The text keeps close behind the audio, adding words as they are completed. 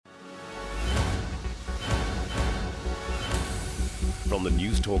From the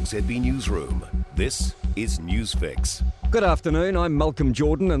Newstalk ZB Newsroom, this is Newsfix. Good afternoon, I'm Malcolm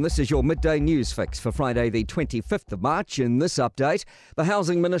Jordan and this is your Midday News Fix for Friday the 25th of March. In this update, the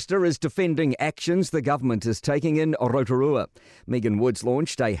Housing Minister is defending actions the government is taking in Rotorua. Megan Woods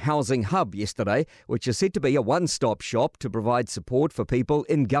launched a housing hub yesterday, which is said to be a one-stop shop to provide support for people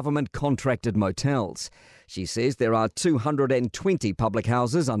in government-contracted motels. She says there are 220 public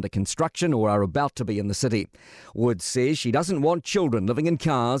houses under construction or are about to be in the city. Woods says she doesn't want children living in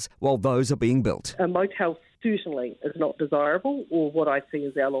cars while those are being built. A motel certainly is not desirable or what I see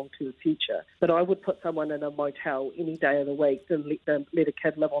is our long-term future. But I would put someone in a motel any day of the week than let a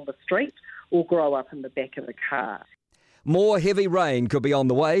kid live on the street or grow up in the back of a car. More heavy rain could be on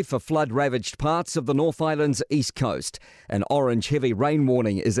the way for flood-ravaged parts of the North Island's east coast. An orange heavy rain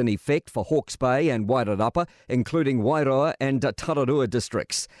warning is in effect for Hawke's Bay and Wairarapa, including Wairoa and Tararua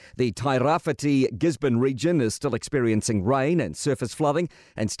districts. The Tairāwhiti-Gisborne region is still experiencing rain and surface flooding,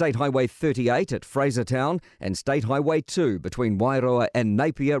 and State Highway 38 at Frasertown and State Highway 2 between Wairoa and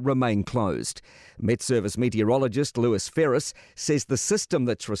Napier remain closed. Met Service meteorologist Lewis Ferris says the system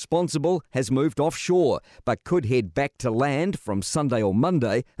that's responsible has moved offshore, but could head back to land from Sunday or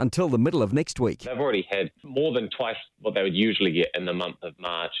Monday until the middle of next week. They've already had more than twice what they would usually get in the month of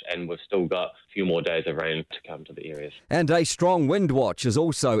March, and we've still got a few more days of rain to come to the areas. And a strong wind watch is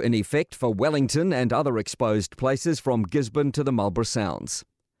also in effect for Wellington and other exposed places from Gisborne to the Marlborough Sounds.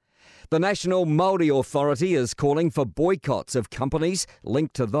 The National Māori Authority is calling for boycotts of companies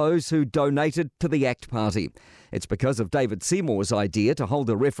linked to those who donated to the ACT Party. It's because of David Seymour's idea to hold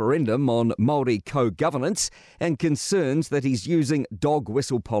a referendum on Māori co-governance and concerns that he's using dog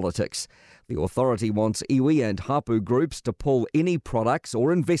whistle politics. The authority wants iwi and hapu groups to pull any products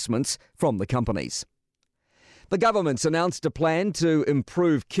or investments from the companies. The government's announced a plan to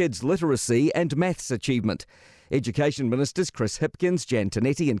improve kids' literacy and maths achievement. Education Ministers Chris Hipkins, Jan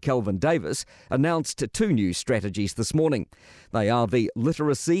Tinetti and Kelvin Davis announced two new strategies this morning. They are the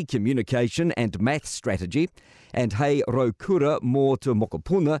Literacy, Communication and Maths Strategy and Hei Raukura Mō Te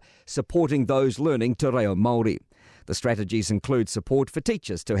Mokopuna, supporting those learning te reo Māori. The strategies include support for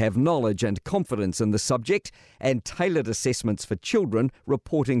teachers to have knowledge and confidence in the subject and tailored assessments for children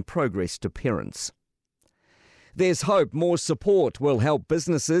reporting progress to parents. There's hope more support will help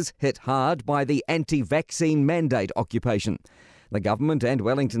businesses hit hard by the anti-vaccine mandate occupation. The government and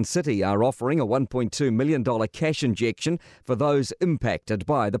Wellington City are offering a $1.2 million cash injection for those impacted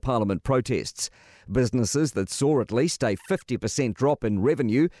by the Parliament protests. Businesses that saw at least a 50% drop in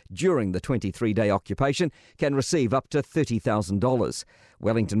revenue during the 23-day occupation can receive up to $30,000.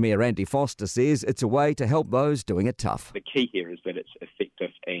 Wellington Mayor Andy Foster says it's a way to help those doing it tough. The key here is that it's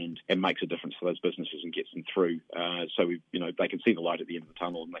effective and it makes a difference for those businesses and gets them through so they can see the light at the end of the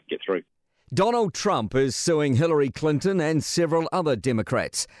tunnel and they can get through. Donald Trump is suing Hillary Clinton and several other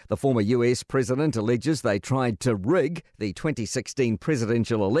Democrats. The former US president alleges they tried to rig the 2016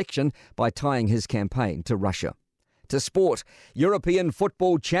 presidential election by tying his campaign to Russia. To sport, European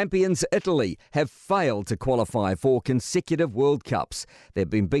football champions Italy have failed to qualify for consecutive World Cups. They've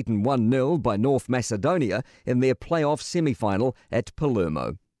been beaten 1-0 by North Macedonia in their playoff semi-final at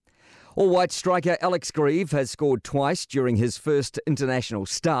Palermo. All-white striker Alex Grieve has scored twice during his first international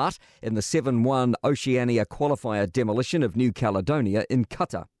start in the 7-1 Oceania qualifier demolition of New Caledonia in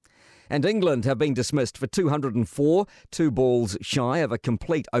Qatar. And England have been dismissed for 204, 2 balls shy of a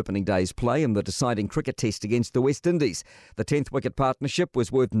complete opening day's play in the deciding cricket test against the West Indies. The 10th wicket partnership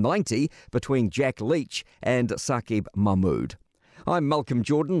was worth 90 between Jack Leach and Saqib Mahmood. I'm Malcolm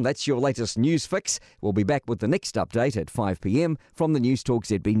Jordan. That's your latest news fix. We'll be back with the next update at 5 p.m. from the Newstalk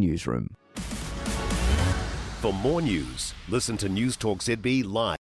ZB Newsroom. For more news, listen to Newstalk ZB live.